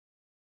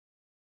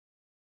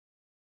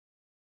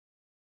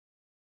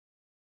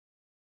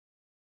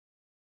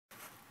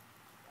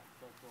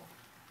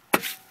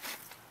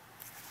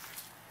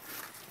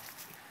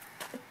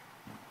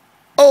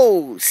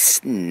Oh,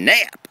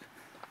 snap!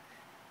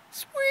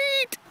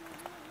 Sweet!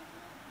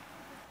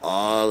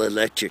 All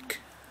electric.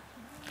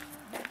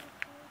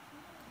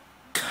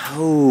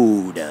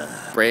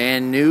 Coda.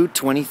 Brand new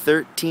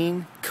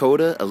 2013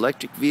 Coda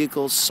electric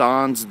vehicle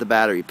sans the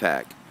battery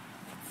pack.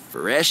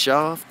 Fresh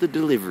off the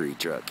delivery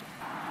truck.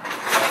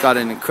 Got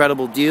an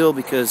incredible deal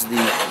because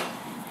the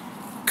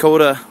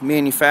Coda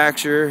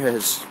manufacturer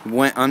has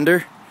went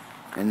under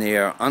and they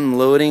are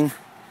unloading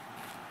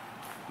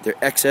their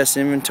excess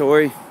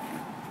inventory.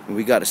 And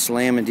we got a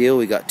slamming deal.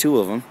 We got 2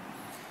 of them.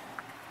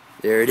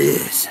 There it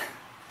is.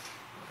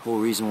 Whole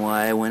reason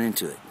why I went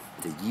into it.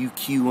 The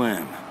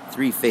UQM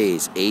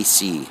 3-phase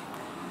AC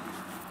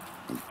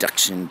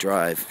induction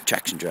drive,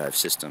 traction drive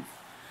system.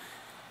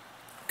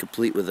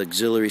 Complete with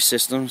auxiliary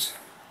systems,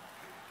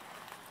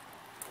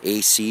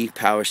 AC,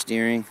 power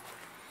steering,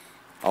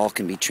 all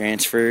can be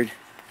transferred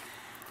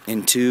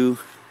into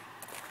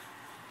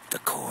the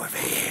Coda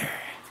EV.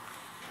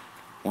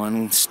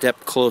 One step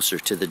closer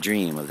to the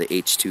dream of the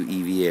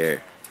H2EVair.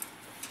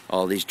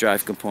 All these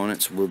drive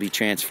components will be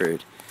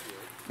transferred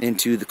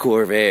into the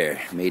Coda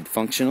EV, made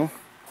functional.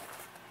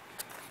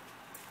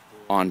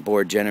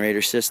 Onboard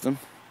generator system,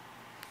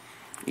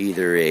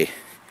 either a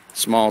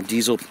small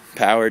diesel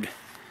powered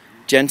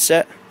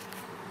genset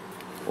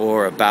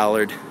or a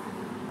Ballard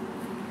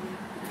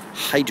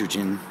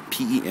hydrogen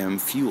PEM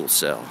fuel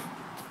cell.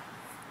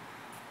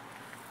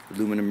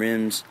 Aluminum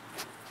rims.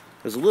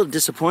 I was a little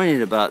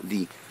disappointed about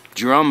the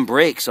drum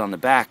brakes on the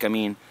back. I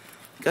mean,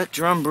 got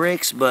drum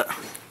brakes, but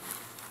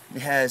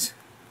it has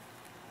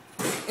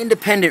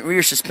independent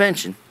rear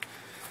suspension.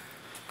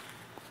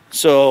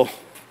 So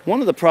one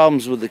of the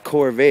problems with the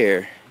Coda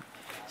EV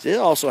is it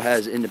also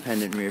has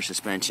independent rear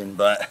suspension,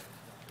 but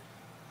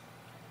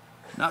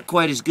not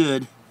quite as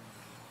good.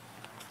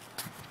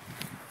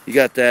 You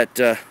got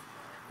that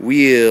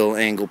wheel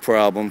angle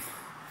problem,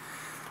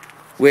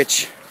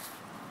 which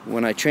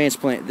when I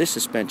transplant this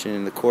suspension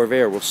in the Coda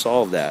EV will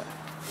solve that.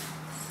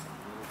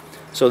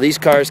 So these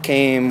cars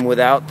came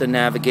without the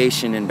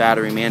navigation and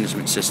battery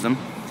management system.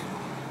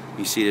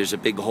 You see there's a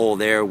big hole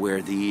there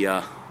where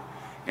the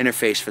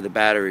interface for the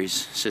batteries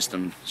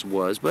systems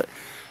was, but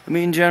I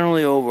mean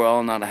generally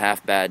overall not a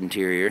half bad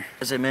interior.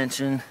 As I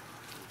mentioned,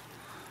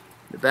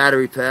 the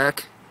battery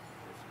pack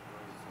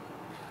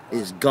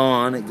is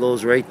gone. It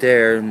goes right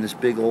there in this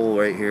big hole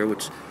right here,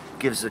 which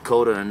gives the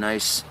Coda a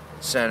nice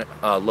center,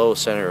 low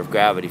center of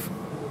gravity.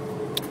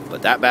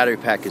 But that battery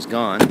pack is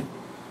gone,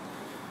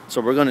 so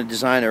we're going to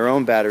design our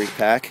own battery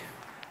pack.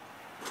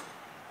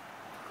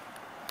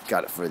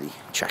 Got it for the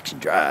traction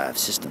drive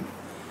system.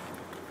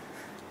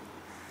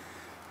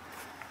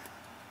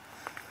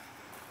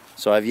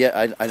 So I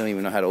don't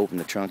even know how to open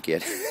the trunk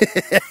yet.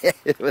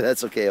 But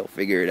that's okay, I'll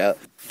figure it out.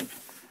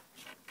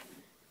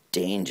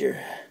 Danger.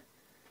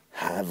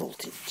 High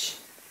voltage.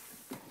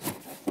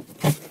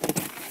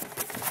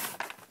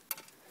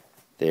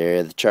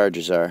 There the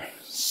chargers are.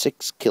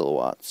 6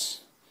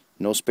 kilowatts.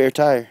 No spare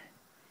tire.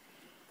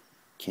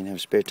 Can't have a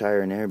spare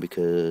tire in there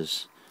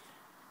because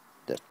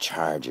the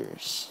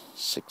chargers.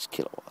 6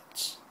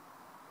 kilowatts.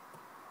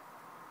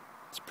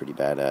 It's pretty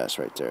badass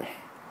right there.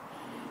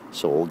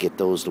 So we'll get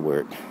those to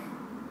work.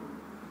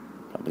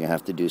 Probably gonna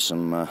have to do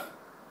some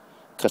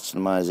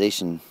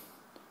customization,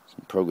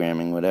 some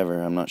programming,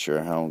 whatever. I'm not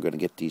sure how I'm gonna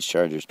get these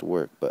chargers to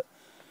work, but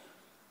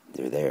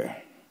they're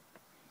there.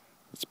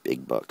 It's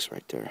big bucks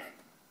right there.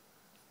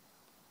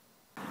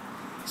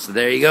 So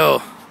there you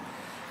go.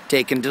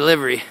 Taking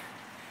delivery.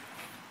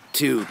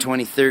 2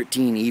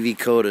 2013 EV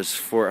Codas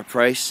for a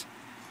price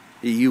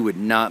that you would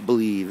not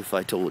believe if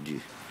I told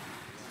you.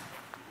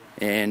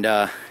 And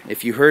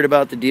if you heard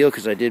about the deal,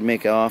 because I did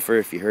make an offer,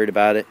 if you heard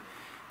about it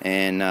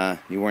and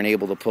you weren't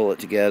able to pull it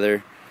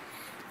together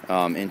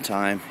in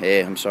time, hey,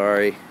 I'm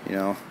sorry, you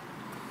know,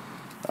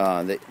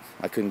 that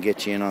I couldn't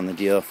get you in on the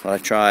deal. I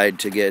tried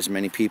to get as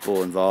many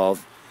people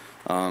involved,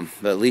 but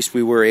at least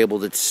we were able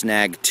to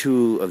snag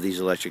 2 of these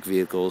electric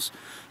vehicles.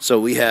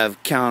 So we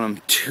have, count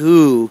them,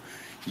 2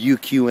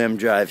 UQM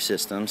drive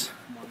systems.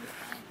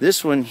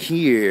 This one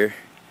here,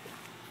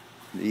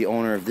 the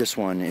owner of this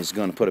one is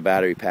going to put a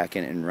battery pack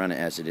in it and run it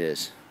as it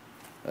is.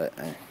 But,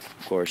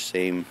 of course,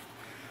 same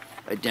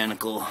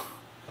identical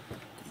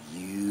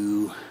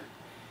UQM.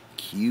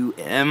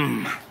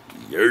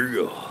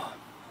 Yeah.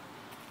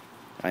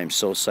 I am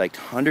so psyched.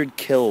 100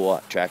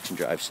 kilowatt traction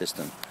drive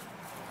system.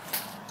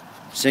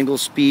 Single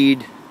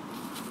speed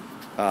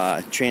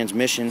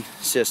transmission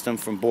system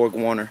from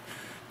BorgWarner,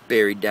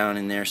 buried down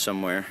in there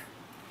somewhere.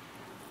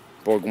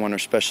 BorgWarner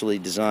specially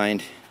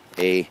designed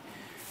a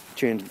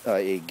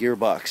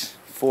gearbox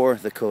for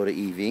the Coda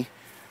EV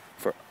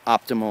for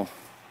optimal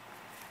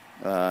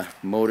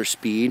motor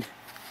speed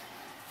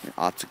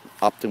and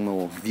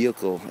optimal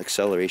vehicle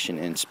acceleration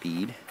and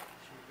speed.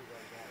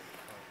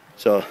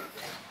 So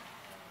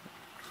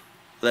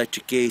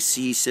electric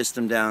AC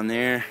system down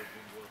there,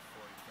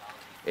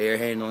 air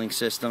handling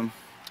system.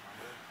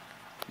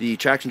 The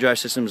traction drive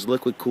system is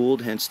liquid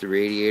cooled, hence the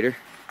radiator.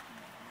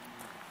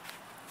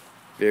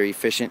 Very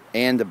efficient,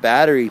 and the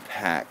battery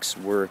packs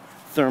were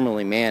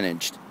thermally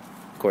managed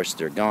course,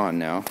 they're gone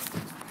now.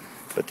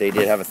 But they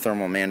did have a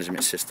thermal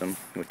management system,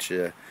 which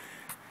is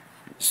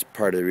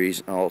part of the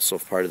reason, also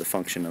part of the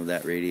function of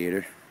that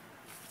radiator.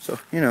 So,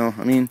 you know,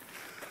 I mean,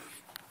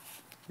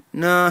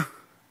 nah,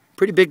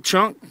 pretty big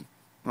chunk,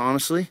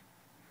 honestly.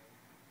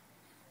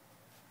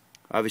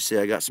 Obviously,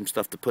 I got some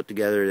stuff to put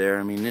together there.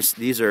 I mean,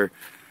 these are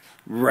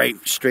right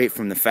straight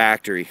from the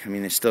factory. I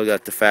mean, they still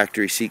got the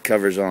factory seat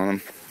covers on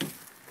them.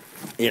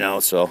 You know,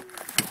 so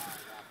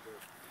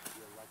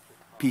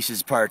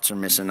parts are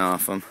missing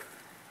off them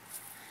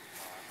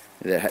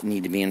that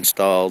need to be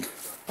installed.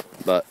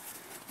 But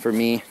for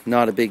me,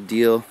 not a big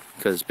deal,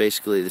 because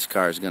basically this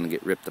car is going to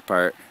get ripped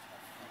apart,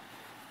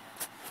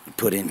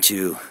 put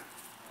into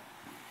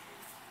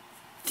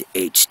the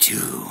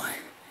H2EVair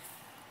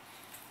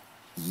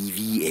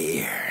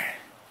Air.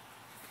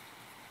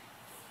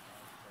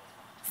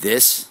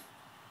 This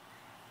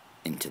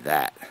into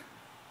that.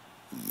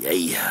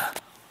 Yeah.